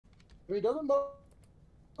I mean, doesn't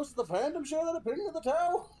most of the fandom share that opinion of the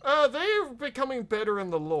Tau? They're becoming better in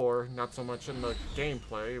the lore, not so much in the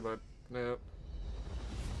gameplay, but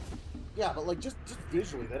yeah, but like just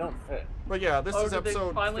visually, they don't fit. But yeah, this is episode did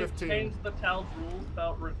they finally 15. change the Tau's rules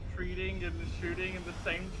about retreating and shooting in the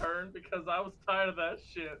same turn? Because I was tired of that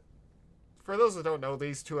shit. For those that don't know,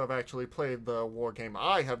 these two have actually played the war game.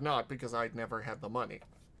 I have not, because I'd never had the money.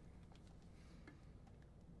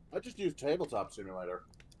 I just used Tabletop Simulator.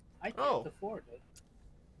 I can't afford it.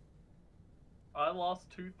 I lost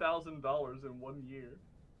 $2,000 in 1 year.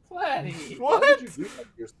 Flatty! What? Why did you do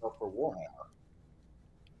that to yourself for Warhammer?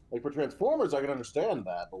 Like, for Transformers, I can understand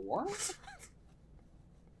that, but Warhammer?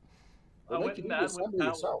 I went you mad with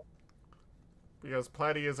yourself. Because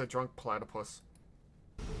Platy is a drunk platypus.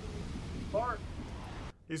 Mark.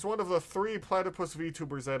 He's one of the 3 platypus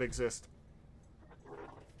VTubers that exist.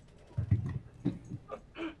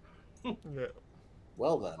 Yeah.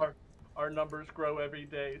 Well then. Our numbers grow every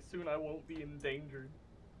day. Soon I won't be endangered.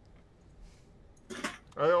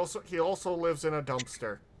 He also lives in a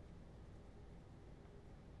dumpster.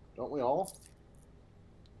 Don't we all?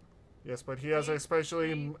 Yes, but he has a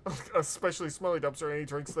especially smelly dumpster, and he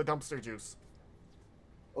drinks the dumpster juice.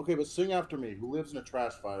 Okay, but sing after me. Who lives in a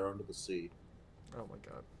trash fire under the sea? Oh my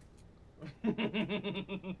god.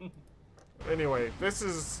 Anyway, this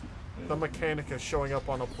is the Mechanica showing up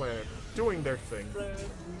on a planet, doing their thing.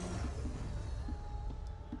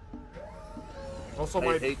 Also,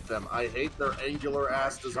 I hate them. I hate their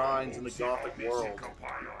angular-ass designs in the Gothic world.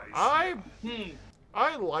 I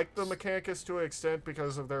like the Mechanicus to an extent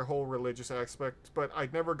because of their whole religious aspect, but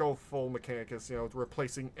I'd never go full Mechanicus, you know,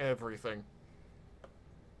 replacing everything.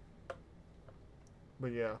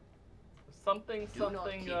 But yeah. Something, Ship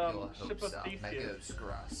of Theseus.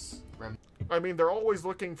 I mean, they're always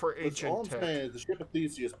looking for ancient tech. The Ship of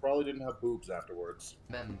Theseus probably didn't have boobs afterwards.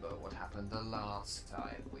 Remember what happened the last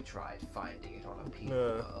time we tried finding it on a people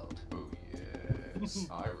world? Oh yes,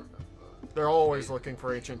 I remember. They're always looking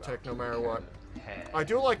for ancient tech no matter what. I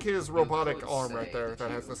do like his robotic arm right there that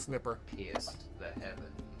has the snipper. Pierced the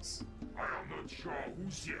heavens. I am not sure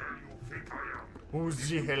who's the hell you think I am. Who's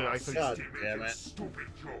the hell I think? God damn it. Stupid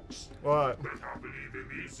jokes. What?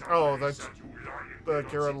 Oh, that's the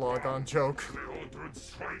Garrett Logon joke.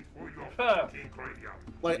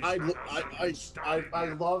 Like, I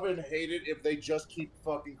love and hate it if they just keep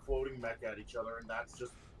fucking quoting mech at each other, and that's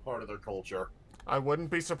just part of their culture. I wouldn't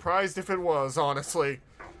be surprised if it was, honestly.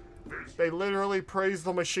 They literally praise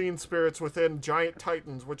the machine spirits within giant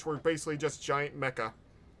titans, which were basically just giant mecha.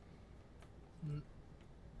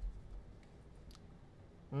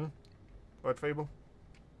 What, Fable?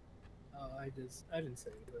 Oh, I didn't say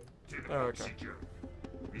anything. Oh, okay.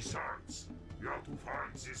 Besides, we have to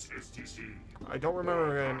find this STC. I don't remember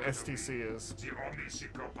where an STC is. The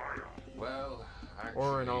Omni-Seeker Pylon. Well, actually,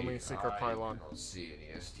 or an Omni-Seeker Pylon. I don't see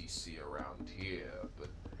any STC around here, but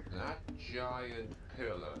that giant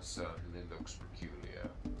pillar certainly looks peculiar.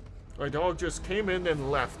 My dog just came in and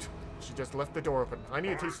left. She just left the door open. I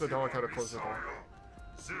need to teach the dog how to close the door.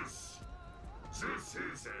 This is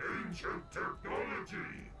ancient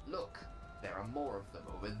technology. Look, there are more of them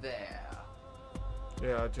over there.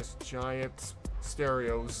 Yeah, just giant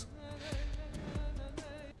stereos.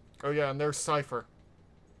 Oh yeah, and there's Cypher.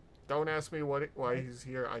 Don't ask me why he's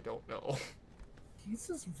here. I don't know. He's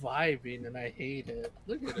just vibing, and I hate it.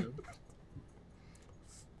 Look at him.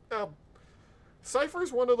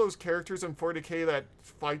 Cypher's one of those characters in 40k that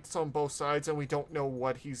fights on both sides, and we don't know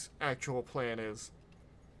what his actual plan is.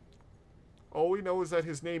 All we know is that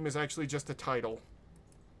his name is actually just a title.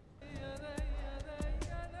 I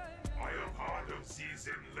am part of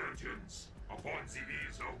season legends. Upon the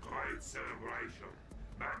eve of great celebration,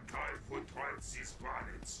 mankind would tread these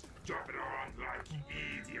planets, jumping around like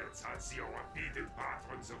idiots as the repeated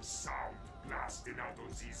patterns of sound blasting out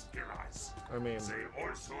of these pillars. I mean, they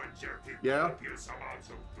also injected copious amounts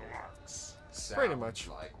of drugs. Pretty much.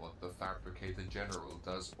 Like what the Fabricator General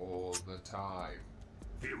does all the time.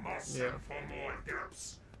 We must send for more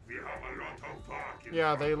depths. We have a lot of work in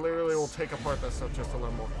yeah, they literally will take apart that stuff just a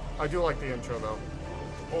little more. I do like the intro though.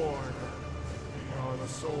 Order. We are the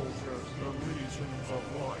soldiers, the legions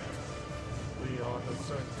of light. We are the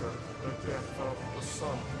sector, the death of the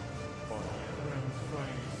sun. In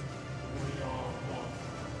faith, we are one.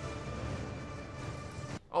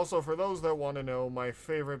 Also, for those that want to know, my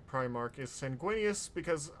favorite Primarch is Sanguinius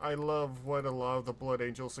because I love what a lot of the Blood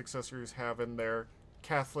Angel successors have in their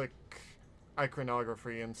Catholic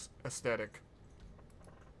iconography and aesthetic.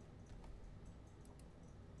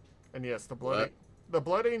 And yes, the Blood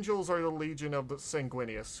Angels are the Legion of the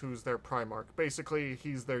Sanguinius, who's their Primarch. Basically,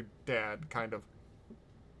 he's their dad, kind of.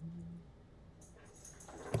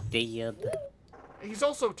 Dead. He's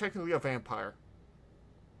also technically a vampire.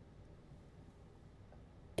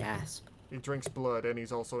 Gasp. He drinks blood, and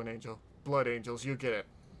he's also an angel. Blood angels, you get it.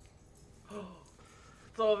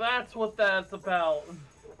 So that's what that's about.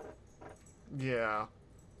 Yeah.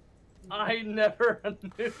 I never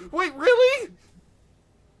knew. Wait, really?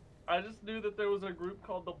 I just knew that there was a group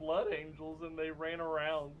called the Blood Angels, and they ran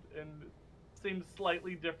around and seemed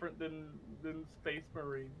slightly different than Space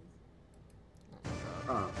Marines.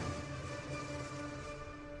 Huh.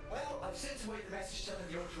 Well, I've sent away the message telling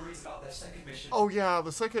the Ultramarines about their second mission. Oh yeah,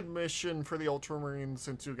 the second mission for the Ultramarines,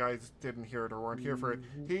 since you guys didn't hear it or weren't here for it,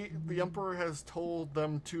 the Emperor has told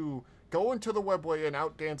them to go into the webway and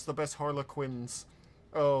outdance the best Harlequins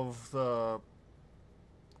of the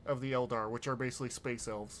Eldar, which are basically space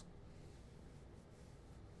elves.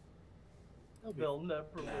 They'll never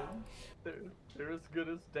win. They're as good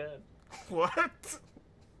as dead. What?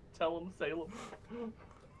 Tell them, Salem.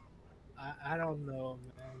 I don't know,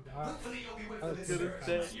 man. Hopefully you'll be with As us good as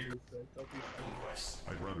dead. Conquest.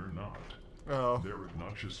 I'd rather not. Oh. Their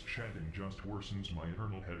obnoxious chanting just worsens my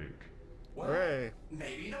internal headache. Well, Hooray.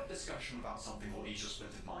 maybe not discussion about something will ease your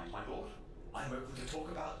splintered mind, my lord. I'm open to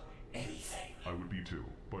talk about anything. I would be too,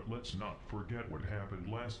 but let's not forget what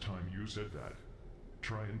happened last time you said that.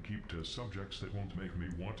 Try and keep to subjects that won't make me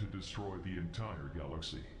want to destroy the entire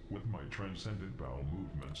galaxy with my transcendent bowel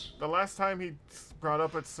movements. The last time he brought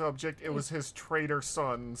up a subject, it was his traitor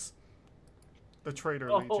sons. The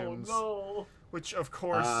traitor legions. Oh no! Which, of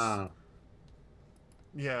course...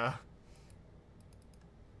 yeah.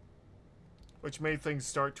 Which made things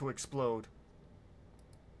start to explode.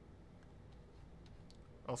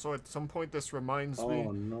 Also, at some point, this reminds me...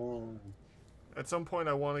 Oh no. At some point,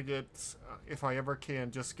 I want to get, if I ever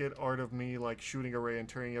can, just get art of me, like, shooting a ray and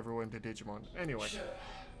turning everyone into Digimon. Anyway. Sure.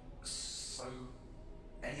 So,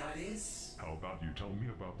 any ideas? How about you tell me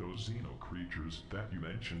about those Xeno creatures that you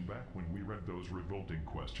mentioned back when we read those revolting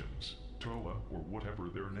questions? Tola, or whatever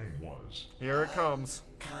their name was. Here it comes.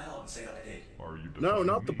 Can I not say that I did? Are you No, defying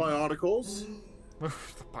not the me? Bioticles. The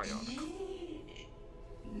Bionic.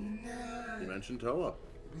 You mentioned Toa.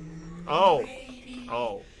 Oh. Maybe.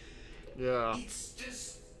 Oh. Yeah. It's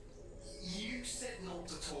just... You said not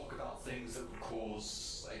to talk about things that would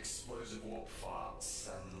cause explosive warp farts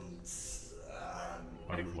and...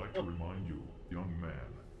 I would like to remind you, young man,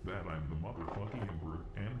 that I'm the motherfucking Emperor,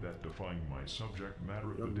 and that defying my subject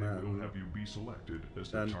matter of Young the day man. will have you be selected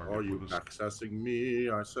as the And target are you for the... accessing me?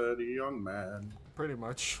 I said, young man. Pretty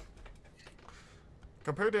much.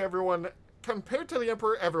 Compared to everyone... Compared to the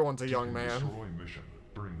Emperor, everyone's a young man. Destroy mission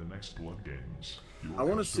during the next Blood Games. Your I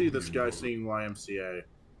want to see this guy custodian singing YMCA.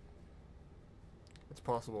 It's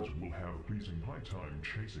possible. will have a pleasing high time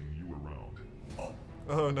chasing you around.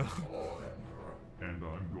 Oh no. And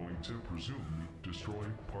I'm going to presume destroy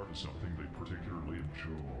part of something they particularly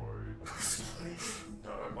enjoy.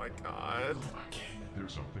 Oh my god.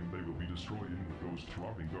 There's something they will be destroying with those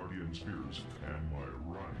throbbing guardian spears. Am I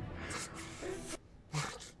right?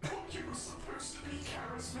 You were supposed to be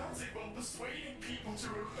charismatic while persuading people to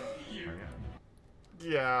obey I you. am.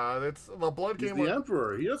 Yeah, it's the blood He's game. the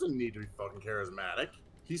Emperor. He doesn't need to be fucking charismatic.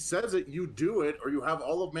 He says it, you do it, or you have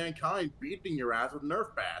all of mankind beating your ass with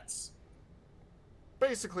Nerf bats.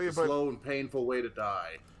 Basically, A but slow and painful way to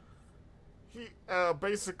die.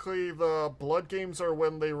 basically the blood games are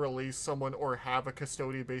when they release someone or have a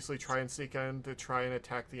custodian basically try and sneak in to try and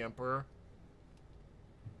attack the Emperor.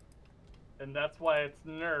 And that's why it's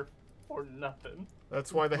Nerf or nothing.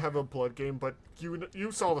 That's why they have a blood game, but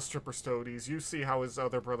you saw the stripper stoties. You see how his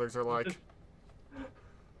other brothers are like.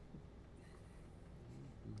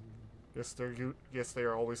 Yes, they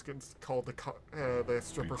are always called the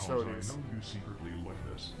stripper Because stoties. I know you secretly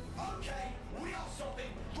like this. Okay, we are stopping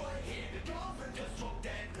right here. The government just dropped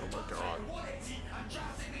dead. Oh my god. 180 and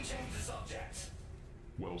drastically changed the subject.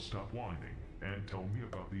 Well, stop whining and tell me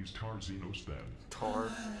about these Tarzinos then. Tar.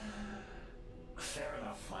 Fair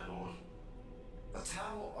enough, my lord. The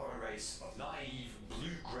Tau are a race of naive,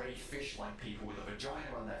 blue-grey, fish-like people with a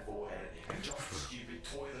vagina on their forehead and just stupid,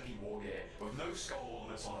 toy-looking war gear with no skull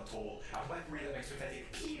ornaments on at all, and weaponry that makes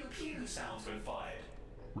pathetic pew-pew sounds when fired.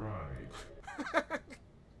 Right.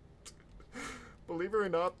 Believe it or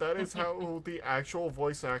not, that is how the actual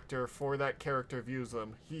voice actor for that character views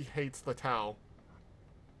them. He hates the Tau.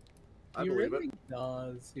 I He believe really it.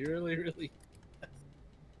 does. He really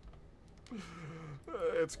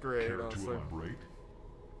It's great, Care to honestly. elaborate?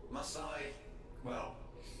 Must I? Well,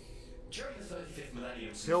 during the 35th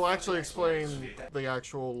millennium... He'll actually explain the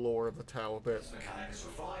actual lore of the Tau a bit. Mechanics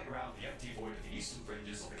were flying around the empty void of the eastern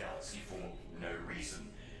fringes of the galaxy for no reason.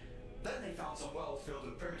 Then they found some world filled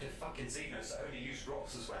with primitive fucking fucking Xenos that only use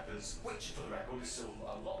rocks as weapons, which, for the record, is still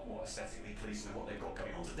a lot more aesthetically pleasing than what they've got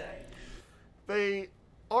going on today. They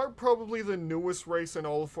are probably the newest race in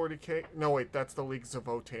all of 40k. No, wait, that's the Leagues of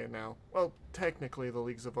Votan now. Well, technically the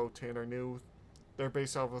Leagues of Votan are new. They're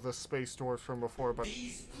based off of the space dwarves from before, but...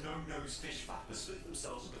 These no-nose fish flappers split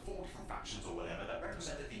themselves into 4 different factions or whatever that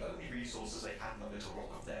represented the only resources they had in that little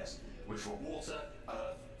rock of theirs, which were water,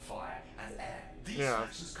 earth, fire, and air. These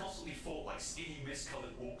factions constantly fought like skinny,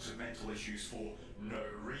 mist-coloured orcs with mental issues for no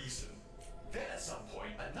reason. Then at some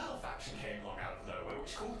point, another faction came along out of nowhere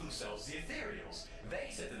which called themselves the Ethereals.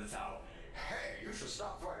 They said to the Tau, "Hey, you should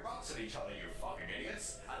stop throwing rocks at each other, you fucking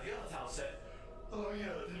idiots." And the other Tau said, "Oh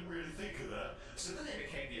yeah, I didn't really think of that." So then they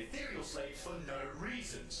became the Ethereal slaves for no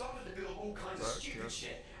reason, started to build all kinds of stupid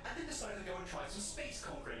shit, and then decided to go and try some space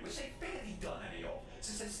conquering, which they've barely done any of,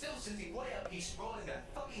 since they're still sitting way up east rolling their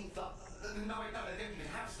fucking no, wait, no, they don't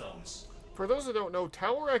even have thumbs. For those who don't know,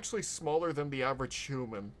 Tau are actually smaller than the average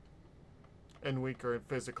human. And weaker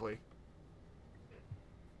physically.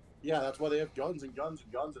 Yeah, that's why they have guns and guns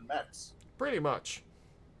and guns and mechs. Pretty much.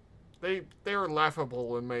 They're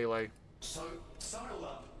laughable in melee. So, sum it all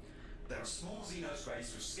up. They're a small Xenos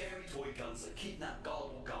race with scary toy guns that kidnap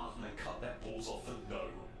gullible guardsmen and cut their balls off for no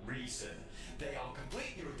reason. They are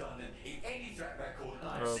completely redundant in any threat record, and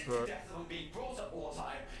I'm sick to death of them being brought up all the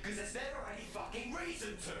time, because there's never any fucking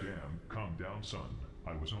reason to! Damn, calm down, son.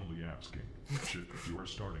 I was only asking. Shit, you are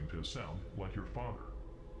starting to sound like your father.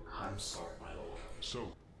 I'm sorry, my lord.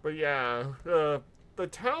 So... But yeah, the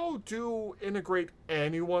Tau do integrate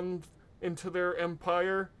anyone into their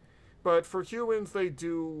empire, but for humans they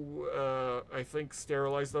do, I think,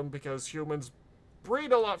 sterilize them because humans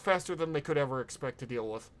breed a lot faster than they could ever expect to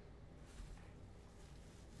deal with.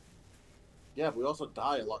 Yeah, but we also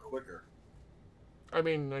die a lot quicker. I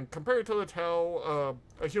mean, and compared to the Tau,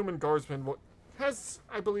 a human guardsman has,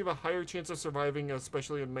 I believe, a higher chance of surviving,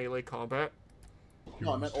 especially in melee combat.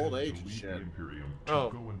 No, I meant old age and shit.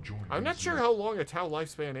 Oh, I'm not sure how long a Tau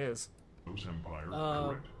lifespan is.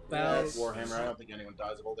 About Warhammer, I don't think anyone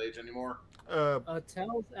dies of old age anymore. a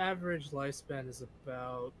Tau's average lifespan is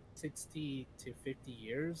about 60 to 50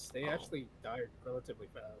 years. They actually die relatively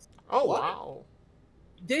fast. Oh, What? wow.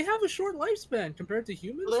 They have a short lifespan compared to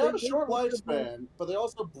humans. They have a They short live lifespan, but they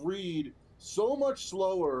also breed so much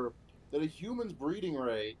slower than a human's breeding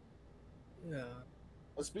rate. Yeah.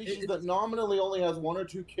 A species that nominally only has 1 or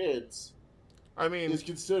 2 kids I mean, is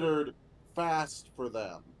considered fast for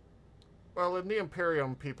them. well, in the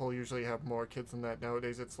Imperium, people usually have more kids than that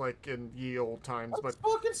nowadays. It's like in ye old times, That's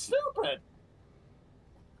but fucking stupid.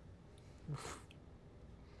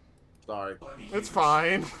 Sorry. it's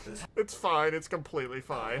fine. It's fine. It's completely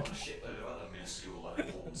fine. A shitload of other minuscule like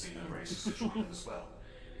important Xeno races to join as well.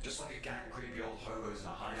 Just like a gang of creepy old hobos in a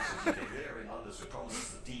high they lure in others with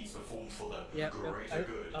promises of deeds performed for the Yeah, greater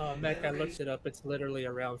good. Mech, I looked it up. It's literally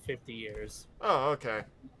around 50 years. Oh, okay.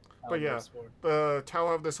 But yeah, the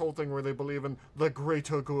Tau have this whole thing where they believe in the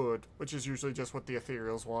greater good, which is usually just what the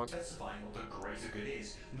Ethereals want. Specifying what the greater good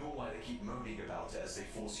is, nor why they keep moaning about it as they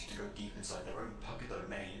force you to go deep inside their own pocket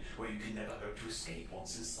domain where you can never hope to escape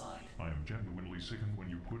once inside. I am genuinely sickened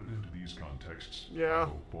when you put it into these contexts. Yeah. I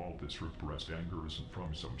hope all this repressed anger isn't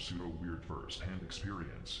from some pseudo-weird first-hand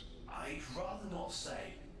experience. I'd rather not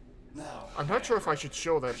say. Now, I'm not sure if I should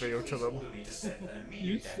show that video to them.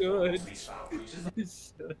 You should. You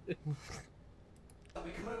should.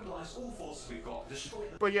 We can mobilize all forces we've got, destroy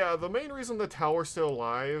them. But yeah, the main reason the Tau are still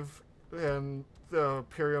alive and the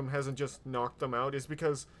Imperium hasn't just knocked them out is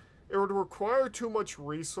because it would require too much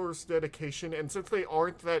resource dedication, and since they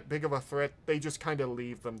aren't that big of a threat, they just kind of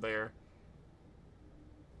leave them there.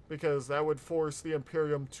 Because that would force the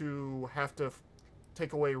Imperium to have to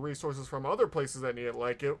take away resources from other places that need it,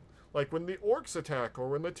 like when the Orcs attack or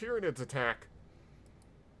when the Tyranids attack.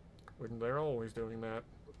 When they're always doing that.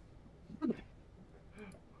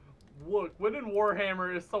 Look, when in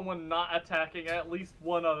Warhammer is someone not attacking at least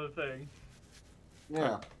one other thing?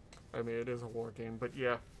 Yeah. I mean, it is a war game, but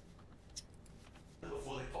yeah.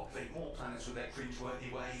 Before they populate more planets with their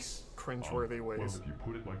cringeworthy ways. Cringeworthy ways. Well, if you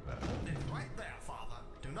put it like that. Right there, Father.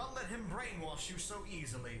 Do not let him brainwash you so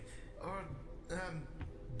easily. Or,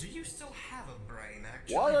 do you still have a brain,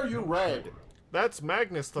 actually? Why are you red? That's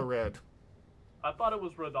Magnus the Red. I thought it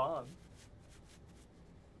was Radon.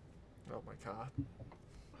 Oh my god.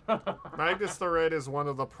 Magnus the Red is one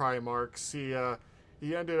of the Primarchs.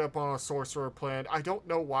 He ended up on a sorcerer planet. I don't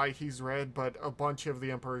know why he's red, but a bunch of the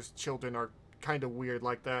Emperor's children are kind of weird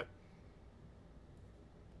like that.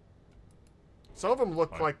 Some of them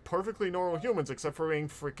look like perfectly normal humans, except for being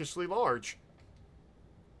freakishly large.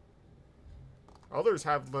 Others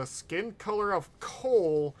have the skin color of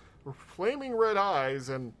coal, flaming red eyes,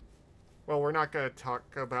 and, well, we're not going to talk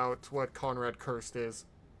about what Conrad Cursed is.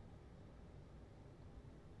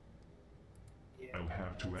 I'll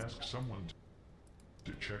have to ask someone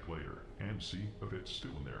to check later and see if it's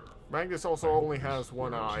still in there. Magnus also I hope only this- has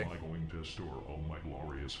one where else eye. am I going to store all my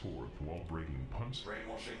glorious forth while breaking punts?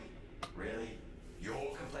 Brainwashing? Really? You're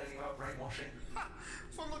complaining about brainwashing?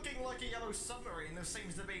 For looking like a yellow submarine, there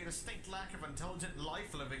seems to be a distinct lack of intelligent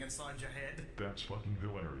life living inside your head. That's fucking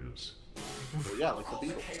hilarious. Well, yeah, like the All the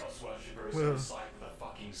Beatles. Chaos Worshipper is on side with the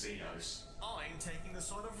fucking Xenos. I'm taking the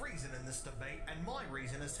sort of reason in this debate, and my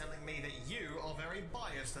reason is telling me that you are very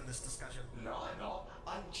biased in this discussion. No, I'm not.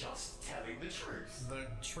 I'm just telling the truth. The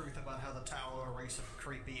truth about how the Tower are a race of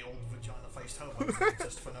creepy old vagina-faced hobos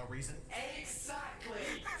exist for no reason. Exactly!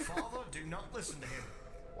 Father, do not listen to him.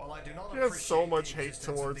 While I do not He has appreciate so much the hate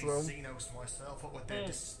existence towards of these them. Xenos myself, what with their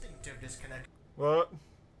distinctive disconnect. What?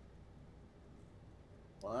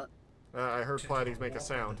 What? I heard Platy's make a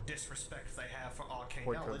sound. The disrespect they have for arcane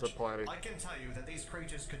Point to knowledge. Platy. I can tell you that these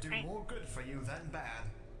creatures could do more good for you than bad,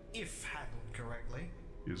 if handled correctly.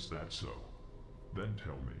 Is that so? Then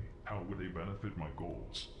tell me, how would they benefit my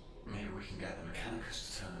goals? Maybe we can get the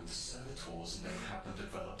Mechanicus to turn them to servitors and then have them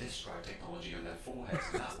develop disk drive technology on their foreheads,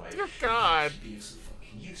 and that way Dear God. be of some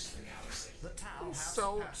fucking use to the galaxy. The Tau has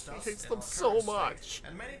So, surpassed he us hates in them our so current state, much.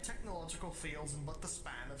 and many technological fields in but the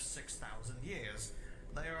span of 6,000 years.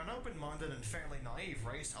 They are an open-minded and fairly naive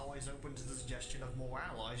race, always open to the suggestion of more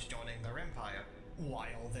allies joining their empire.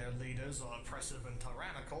 While their leaders are oppressive and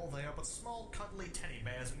tyrannical, they are but small, cuddly teddy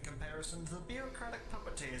bears in comparison to the bureaucratic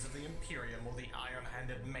puppeteers of the Imperium or the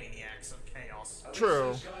iron-handed maniacs of chaos.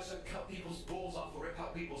 True. Those guys don't cut people's balls off or rip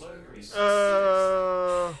out people's ovaries.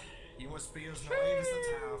 You must be as naive as the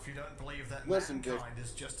Tau if you don't believe that Listen, mankind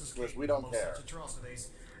is just as Liz, we capable don't of care. such atrocities.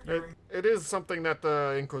 It is something that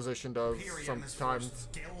the Inquisition does Imperium is sometimes.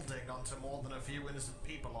 forced gilding onto more than a few innocent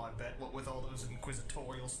people, I bet, what with all those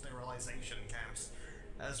inquisitorial sterilization camps.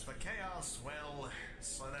 As for chaos, well,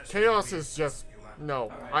 Slanesh Chaos will be is just... human.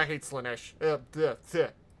 No, I hate Slanesh.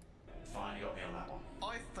 Finally got me on that one.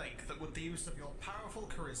 I think that with the use of your powerful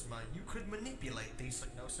charisma, you could manipulate these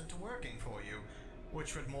Signos into working for you,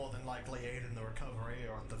 which would more than likely aid in the recovery,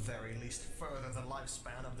 or at the very least further the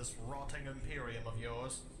lifespan of this rotting Imperium of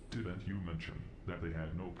yours. Didn't you mention that they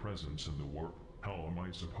had no presence in the warp? How am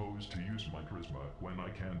I supposed to use my charisma when I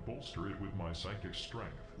can't bolster it with my psychic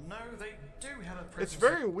strength? No, they do have a presence. It's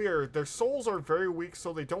very weird. Their souls are very weak,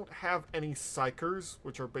 so they don't have any psychers,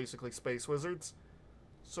 which are basically space wizards.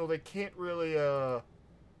 So they can't really,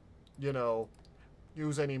 you know,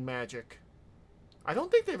 use any magic. I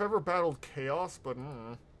don't think they've ever battled Chaos, but...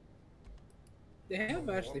 They have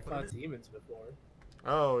actually fought demons before.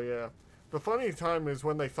 Oh, yeah. The funny time is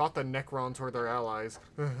when they thought the Necrons were their allies.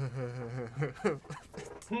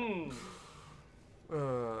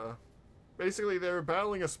 Basically, they were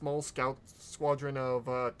battling a small scout squadron of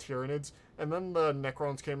Tyranids, and then the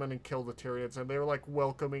Necrons came in and killed the Tyranids, and they were, like,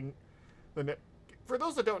 welcoming the... For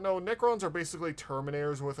those that don't know, Necrons are basically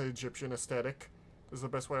Terminators with an Egyptian aesthetic, is the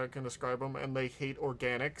best way I can describe them, and they hate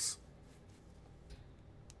organics.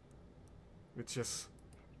 It's just...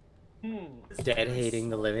 Dead hating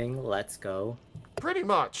the living, let's go. Pretty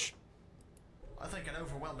much. I think an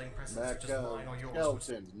overwhelming presence such as mine or yours would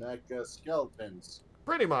Skeletons. Mecha skeletons.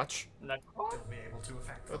 Pretty much. still be able to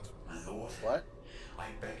affect them. My lord, What? I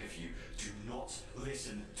beg of you, do not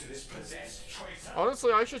listen to this possessed traitor.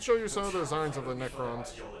 Honestly, I should show you some of the designs of the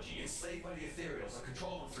Necrons. Ideology, enslaved by the ethereals and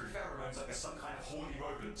control them through pheromones like they're some kind of horny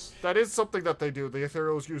rodents. That is something that they do. The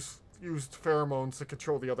Ethereals used pheromones to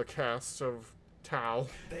control the other casts of Tau.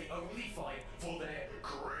 They only fight for their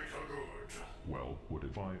greater good. Well, what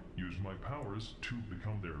if I use my powers to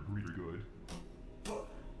become their greater good? But,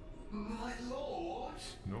 my lord...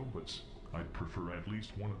 No, but I'd prefer at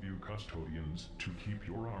least one of you custodians to keep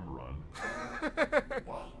your armor on.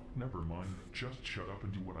 What? Never mind, just shut up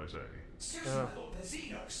and do what I say. Seriously, my lord, they're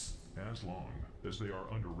Xenos. As long as they are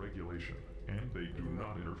under regulation, and they do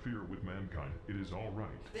not interfere with mankind, it is all right.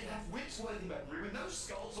 They have Winchworthy weaponry with no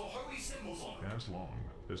skulls or holy symbols on them. As long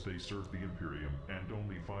as they serve the Imperium and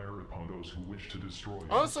only fire upon those who wish to destroy them.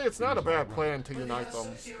 Honestly, it's not a it is all bad right. plan to But unite they have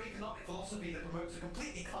them. a socioeconomic philosophy that promotes a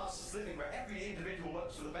completely classless living where every individual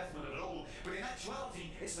works for the betterment of it all, but in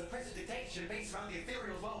actuality, it's the present dictatorship based around the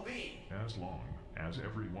ethereal's well-being. As long as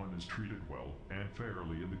everyone is treated well and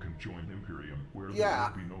fairly in the conjoined Imperium, where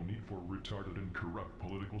Yeah. there will be no need for retarded and corrupt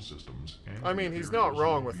political systems, and I the mean, he's Imperials not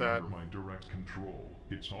wrong will with be that. under my direct control.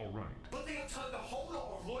 It's all right. But they have turned a whole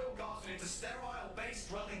lot of loyal guardsmen into sterile,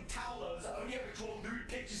 base-dwelling towlers that only ever draw nude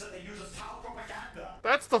pictures that they use as Tau propaganda.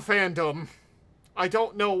 That's the fandom. I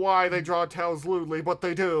don't know why they draw Tao's lewdly, but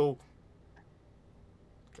they do.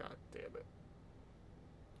 God damn it.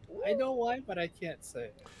 I know why, but I can't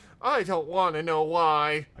say. I don't want to know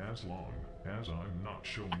why. As long as I'm not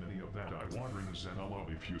shown any of that eye-watering Zenella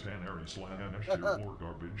futanary //, more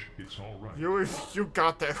garbage, it's alright. You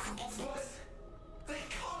got that. But they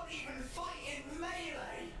can't even fight in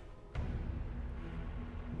melee!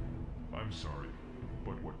 I'm sorry,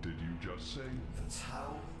 but what did you just say? The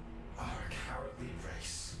Tau are a cowardly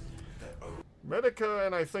race. Medica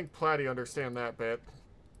and I think Platy understand that bit.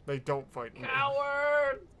 They don't fight.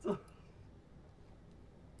 Cowards!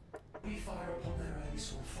 We fire upon their enemy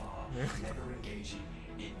so far, never engaging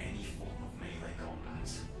in any form of melee combat.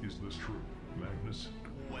 Is this true, Magnus?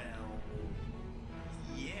 Well,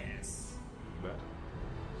 yes. That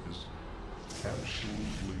is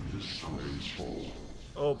absolutely disgraceful.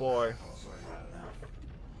 Oh boy.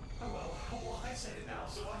 Oh well, I said it now,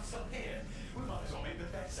 so I'm still here. We might as well make the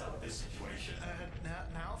best out of this situation.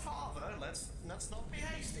 Now, Father, let's not be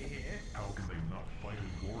hasty here. How can they not fight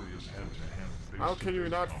in glorious hand-to-hand? How can you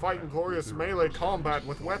not fight in glorious melee combat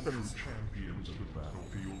with weapons? Champions of the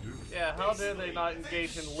battlefield do. Yeah, how dare they not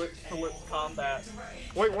engage in lips-to-lips combat?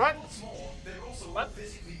 Wait, what? They're also What?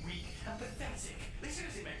 physically weak and pathetic. They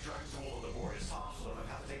seriously make drones to all the laborious tasks for them and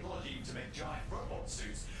have the technology to make giant robot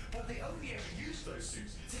suits, but they only ever use those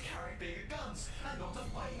suits to carry bigger guns and not to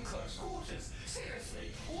fight in close quarters.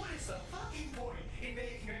 Seriously, what is the fucking point in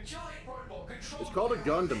making a giant robot control? It's called a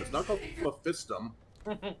Gundam. It's not called a Fistum.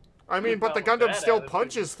 I mean, but the Gundam still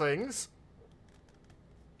punches things.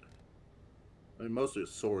 I mean, mostly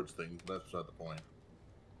it's swords things. That's not the point.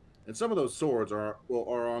 And some of those swords are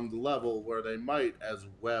on the level where they might as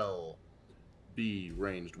well be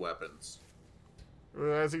ranged weapons.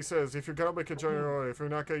 As he says, if you're gonna make a general, if you're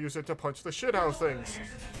not gonna use it to punch the shit out of things.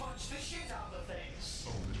 Punch the shit out of things.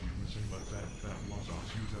 Oh, this weaknessing like that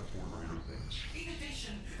Lazarus use that for greater things. In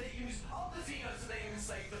addition, they use other Xenos that they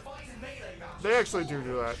enslave to fight in melee battles. They actually do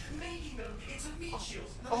that. Making them into meat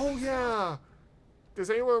shields. Oh yeah. Does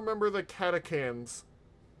anyone remember the catechans?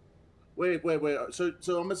 Wait. So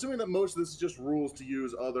I'm assuming that most of this is just rules to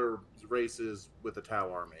use other races with the Tau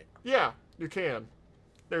army. Yeah, you can.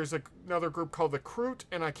 There's another group called the Kroot,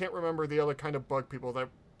 and I can't remember the other kind of bug people that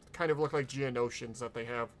kind of look like Geonosians that they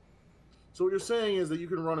have. So what you're saying is that you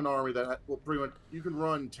can run an army that, well, pretty much, you can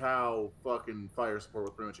run Tau fucking fire support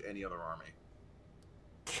with pretty much any other army.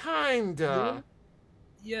 Kinda.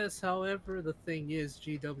 Yes, however, the thing is,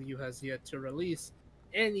 GW has yet to release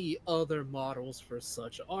any other models for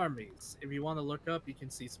such armies. If you want to look up, you can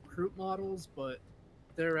see some Kroot models, but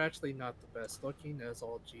they're actually not the best looking, as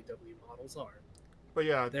all GW models are. But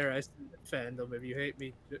yeah. There, I see the fandom. If you hate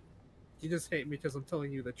me, you just hate me because I'm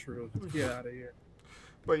telling you the truth. Get out of here.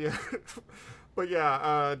 But yeah. But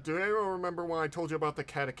yeah, do anyone remember when I told you about the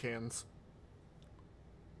catechans?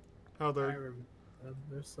 How I they're... remember them.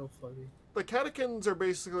 They're so funny. The catechans are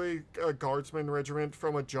basically a guardsman regiment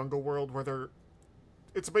from a jungle world where they're...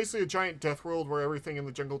 It's basically a giant death world where everything in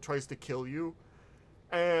the jungle tries to kill you.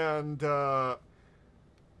 And,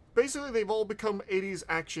 basically they've all become 80s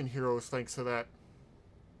action heroes thanks to that.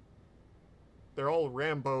 They're all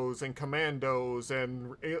Rambos and Commandos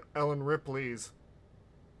and Ellen Ripley's.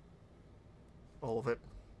 All of it.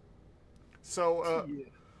 So,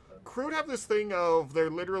 Kroot have this thing of their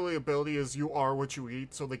literally ability is you are what you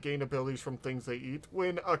eat, so they gain abilities from things they eat.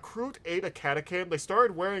 When a Kroot ate a catechan, they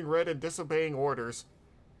started wearing red and disobeying orders.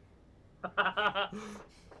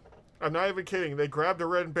 I'm not even kidding. They grabbed a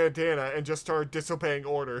red bandana and just started disobeying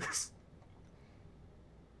orders.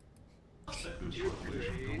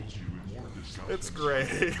 It's great.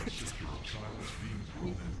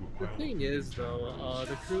 The thing is, though,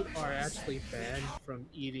 the Kroot are actually banned from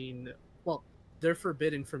eating... Well, they're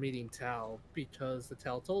forbidden from eating Tau because the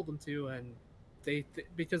Tau told them to, and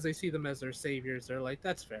because they see them as their saviors, they're like,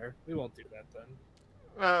 that's fair. We won't do that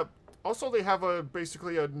then. Also, they have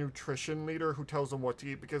basically a nutrition leader who tells them what to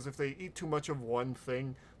eat, because if they eat too much of one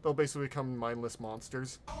thing, they'll basically become mindless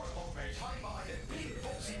monsters.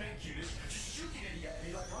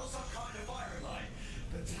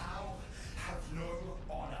 The Tau have no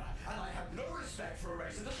honor, and I have no respect for a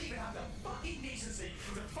race that doesn't even have the fucking decency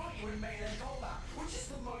to fight you in melee combat, which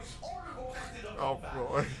is the most honorable method of combat.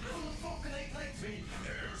 Oh boy. How the fuck can they claim to be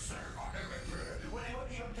when they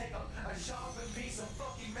won't even pick up a sharpened piece of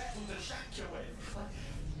fucking metal to shank you with? Like,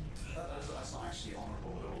 that's not actually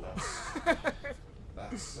honorable at all.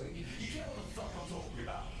 That's you get what the fuck I'm talking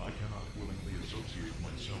about. I cannot willingly associate associate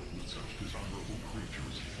myself with such dishonorable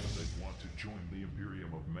creatures, and they want to join the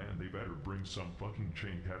Imperium of Man, they better bring some fucking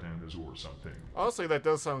chain katanas or something. Honestly, that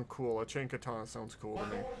does sound cool. A chain katana sounds cool to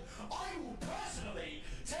me. I will personally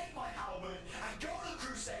take my halberd and go on a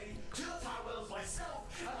crusade to the Tyrells myself,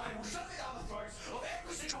 and I will shove it down the throats of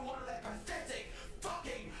every single one of their pathetic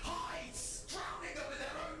fucking hides, drowning them in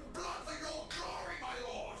their own blood for your glory, my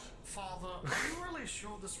lord! Father, are you really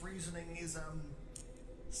sure this reasoning is, sound?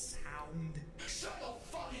 Shut your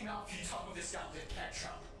fucking mouth, you tub of discounted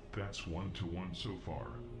ketchup! That's 1-to-1 so far.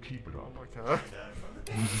 Keep it up. Okay.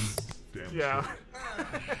 Damn Yeah.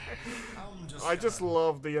 straight. I just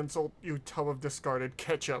love the insult, you tub of discarded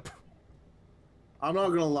ketchup. I'm not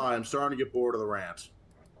gonna lie, I'm starting to get bored of the rant.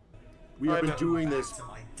 We have been doing this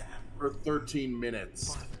for 13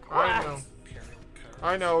 minutes. I know.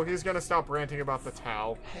 I know, he's gonna stop ranting about the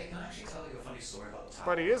Tau. Hey, can I actually tell you a funny story about the Tau?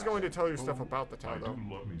 But he is going to tell you stuff about the Tau, I though. do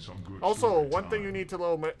love me some good Also, story one thing time. you need to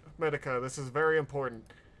know, Medica, this is very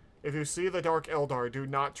important. If you see the Dark Eldar, do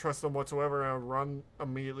not trust them whatsoever and run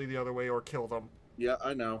immediately the other way or kill them. Yeah,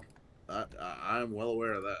 I know. I'm well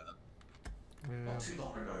aware of that. Not too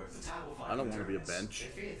long ago, the Tau will find I don't want to be a endurance. bench.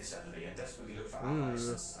 They feared this enemy and desperately looked for allies,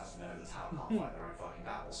 since, as we know, the Tau can't fight their own fucking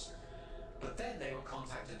battles. But then they were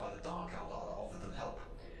contacted by the Dark Eldar that offered them help.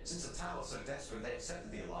 Since the Tau was so desperate, they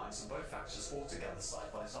accepted the alliance, and both factions fought together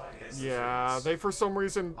side by side against the Yeah, Freeds. they for some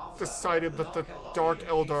reason decided that the Dark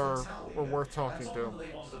Eldar were worth talking to.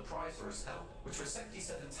 They wanted a prize for his help, which was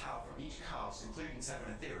 77 Tau from each caste, including 7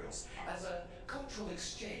 Ethereals, as a cultural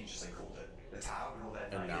exchange, as they called it. The Tau and all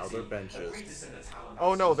their And now they're benches. agreed to send the Tau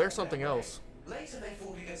Oh no, ambassadors there's on something their way. else. Later they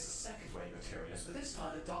fought against the second wave materialists, but this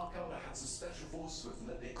time the Dark Elder had some special forces with them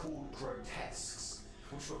that they called grotesques,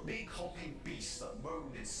 which were big hulking beasts that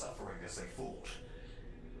moaned in suffering as they fought.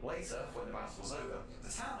 Later, when the battle was over, the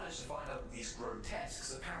Tau managed to find out that these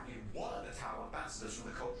grotesques apparently were the Tau ambassadors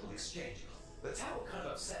from the cultural exchange. The Tau were kind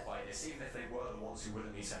of upset by this, even if they were the ones who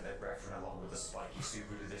willingly sent their brethren along with the spiky,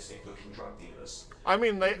 super-sadistic looking drug dealers. I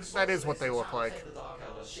mean, that is what they look like. The Dark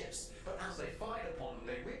Elder ships, but as they fired upon them,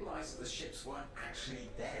 they realized that the ships weren't actually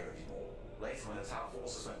there anymore. Later, when the Tau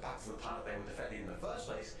forces went back to the planet they were defending in the first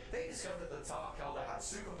place, they discovered that the Dark Elder had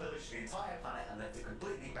super pillaged the entire planet and left it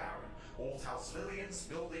completely barren. All Tau civilians,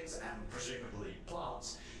 buildings, and presumably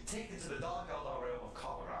plants taken to the Dark Eldar realm of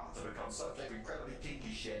Cormorant to become subject to incredibly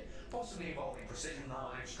kinky shit, possibly involving precision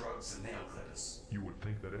knives, drugs, and nail clippers. You would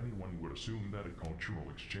think that anyone would assume that a cultural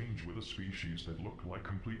exchange with a species that looked like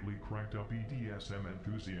completely cracked up BDSM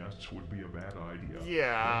enthusiasts would be a bad idea.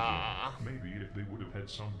 Yeah. Maybe if they would have had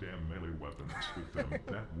some damn melee weapons with them,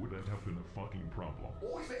 that wouldn't have been a fucking problem.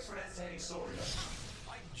 Always makes for an entertaining story,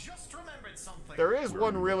 though. I just remembered something. There is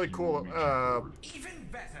one really cool, Even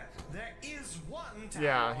better, there is one Tau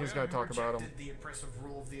yeah, he's warrior gonna talk who about him. rejected the oppressive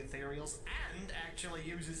rule of the Ethereals and actually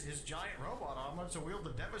uses his giant robot armor to wield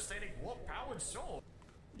the devastating warp-powered sword.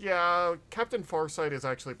 Yeah, Captain Farsight is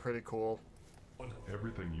actually pretty cool.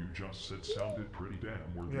 Everything you just said sounded pretty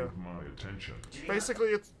damn worthy Yeah. of my attention. Basically,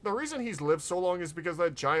 it's the reason he's lived so long is because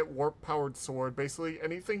that giant warp-powered sword, basically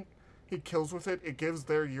anything he kills with it, it gives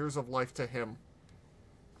their years of life to him.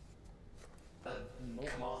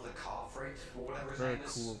 Commander Carfreight, or whatever his Very name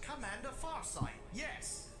is. cool. Commander Farsight,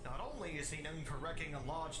 yes. Not only is he known for wrecking a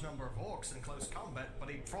large number of orcs in close combat, but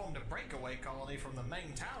he formed a breakaway colony from the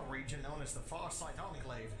main Tau region known as the Farsight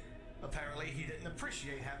Enclave. Apparently, he didn't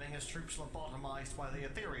appreciate having his troops lobotomized by the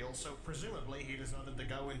Ethereal, so presumably he decided to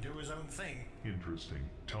go and do his own thing. Interesting.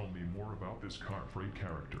 Tell me more about this Carfreight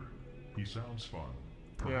character. He sounds fun.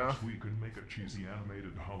 Yeah. Perhaps we can make a cheesy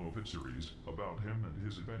animated Holovit series about him and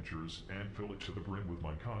his adventures and fill it to the brim with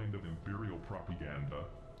my kind of imperial propaganda.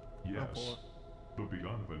 Yes. The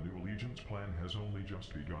begun of a new allegiance plan has only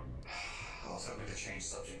just begun. I was hoping to change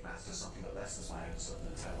subject matter to something that lessens my own sort of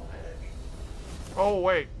internal headache. Oh,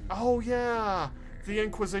 wait. Oh, yeah. The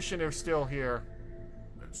Inquisition are still here.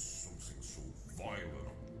 That something so vile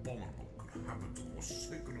and abominable could happen to the most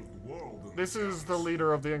sacred of the world. This is the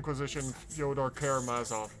leader of the Inquisition, Fyodor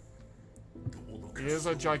Karamazov. He is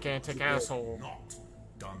a gigantic asshole. Not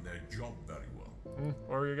done their job very well.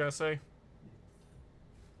 What were you gonna say?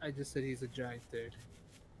 I just said he's a giant dude.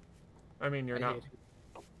 I mean, you're I not. hate him.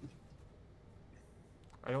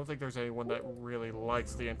 I don't think there's anyone that really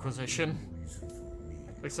likes the Inquisition.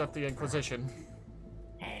 Except the Inquisition.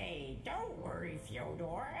 Hey, don't worry,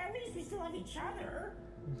 Fyodor. At least we still have each other.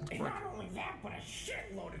 And not only that, but a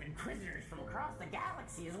shitload of Inquisitors from across the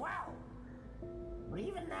galaxy as well. But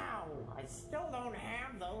even now, I still don't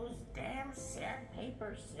have those damn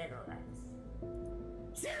sandpaper cigarettes.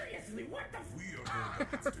 Seriously, what the We are going to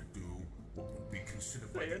have to do Would be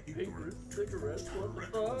considered by Sandpaper ignorant cigarettes,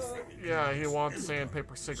 what the fuck? Yeah, he wants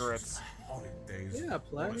sandpaper cigarettes. holidays. Yeah,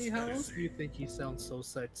 Platy, how else do you think he sounds so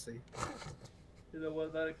sexy? You know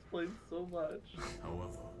what? That explains so much.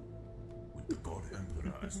 However, with the God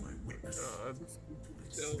Emperor as my witness,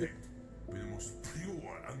 this would be the most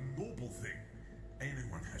pure and noble thing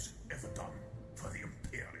anyone has ever done for the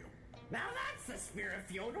Imperium. Now that's the spirit,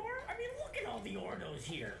 Fyodor. I mean, look at all the Ordos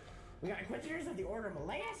here. We got Inquisitors of the Order of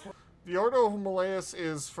Malleus. The Ordo of Malleus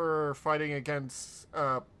is for fighting against,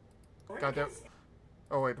 goddamn.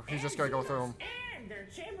 Oh wait, he's just gonna go through them. And their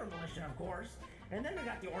Chamber Militia, of course. And then we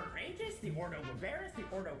got the Ordo Aegis, the Ordo Barbarus, the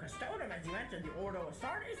Ordo Custodum, as you mentioned, the Ordo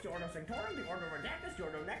Astartes, the Ordo Sanctorum, the Ordo Redactus, the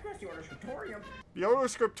Ordo Necros, the Ordo Scriptorium. The Ordo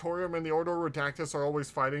Scriptorium and the Ordo Redactus are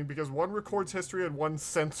always fighting because one records history and one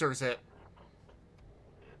censors it.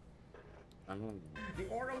 The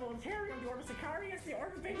Ordo Militarium, the Ordo Sicarius, the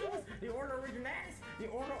Ordo Vigilus, the Ordo Originatus, the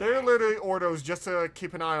Ordo... They're literally Ordos just to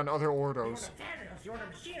keep an eye on other Ordos. The Ordo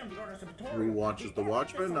Machinum, the Ordo Subtorium... Who watches the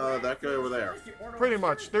Watchmen? That guy over there. Pretty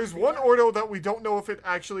much. There's one Ordo that we don't know if it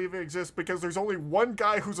actually even exists because there's only one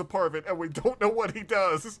guy who's a part of it and we don't know what he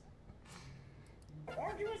does. The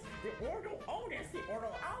Orduous, the Ordo Otis, the Ordo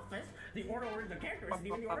Alphas, the Ordo Ordocarus, and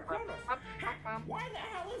even the Ordo Chronos. Why the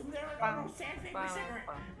hell isn't there an Ordo Sandpaper Cigarette?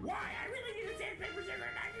 Why? I really need a Sandpaper Cigarette.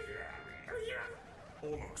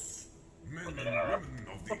 Orlux, men and women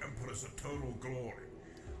of the Emperor's eternal glory,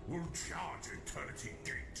 will charge Eternity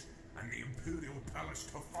Gate and the Imperial Palace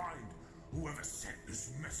to find whoever sent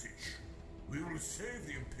this message. We will save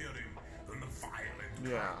the Imperium from the violent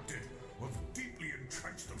corrupted who have deeply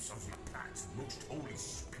entrenched themselves in the planet's most holy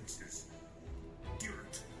spaces.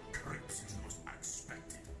 Guilt creeps into the most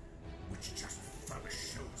unexpected, which just further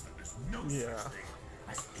shows that there's no such thing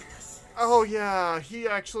as innocence. Oh yeah, he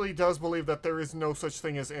actually does believe that there is no such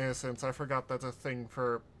thing as innocence. I forgot that's a thing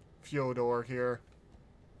for Fyodor here.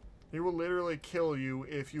 He will literally kill you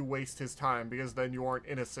if you waste his time, because then you aren't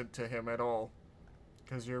innocent to him at all.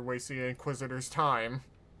 Because you're wasting an Inquisitor's time.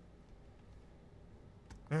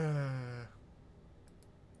 I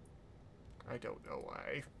don't know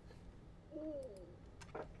why.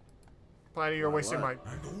 Platy, you're wasting my...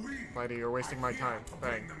 Platy, you're wasting my time.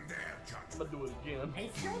 Bang. I'm gonna do it again. Hey,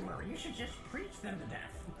 Silver, you should just preach them to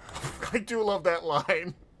death. I do love that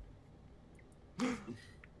line.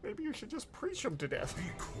 Maybe you should just preach him to death. Be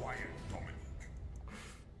quiet, Dominic.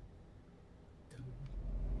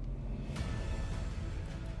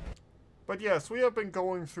 But yes, we have been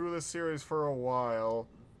going through this series for a while.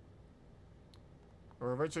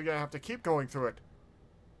 We're eventually gonna have to keep going through it.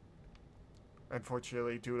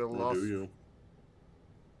 Unfortunately, due to loss. Do you?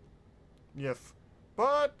 Yes.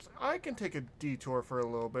 But I can take a detour for a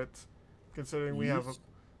little bit, considering we have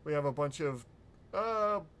a bunch of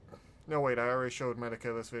no wait, I already showed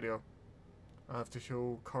Medica this video. I have to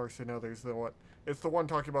show Carson others than what. It's the one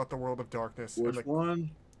talking about the World of Darkness. Which one?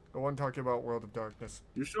 The one talking about World of Darkness.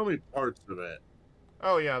 You show me parts of it.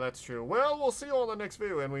 Oh yeah, that's true. Well, we'll see you on the next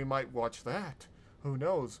video, and we might watch that. Who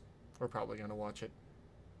knows? We're probably gonna watch it.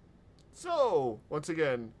 So, once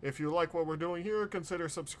again, if you like what we're doing here, consider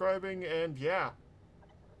subscribing, and yeah.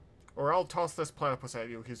 Or I'll toss this platypus at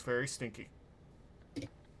you. He's very stinky.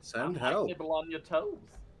 Send help. Nibble on your toes.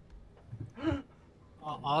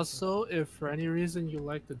 Also, if for any reason you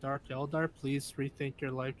like the Dark Eldar, please rethink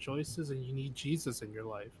your life choices and you need Jesus in your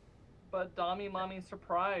life. But Dommy Mommy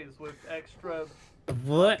Surprise with extra...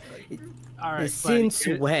 What? All right, Since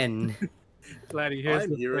when? Platy, here's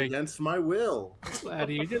I'm the here thing. against my will.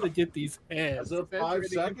 Platy, you're gonna get these heads. As of 5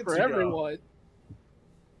 seconds for ago. everyone.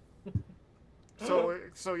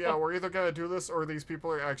 So yeah, we're either gonna do this or these people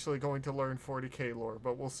are actually going to learn 40k lore,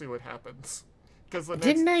 but we'll see what happens. Because the next...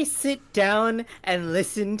 Didn't I sit down and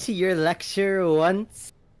listen to your lecture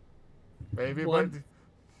once? Maybe, but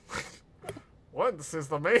once is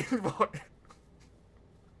the main point.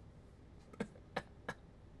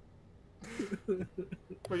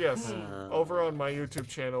 But yes, over on my YouTube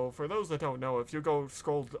channel, for those that don't know, if you go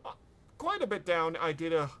scroll quite a bit down,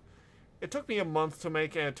 it took me a month to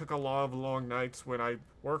make, and it took a lot of long nights when I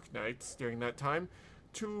worked nights during that time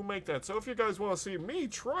to make that. So if you guys want to see me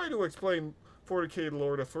try to explain 40k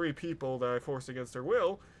lore to 3 people that I forced against their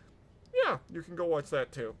will, yeah, you can go watch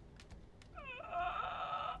that too.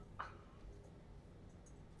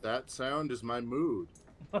 That sound is my mood.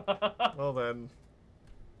 Well then.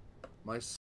 My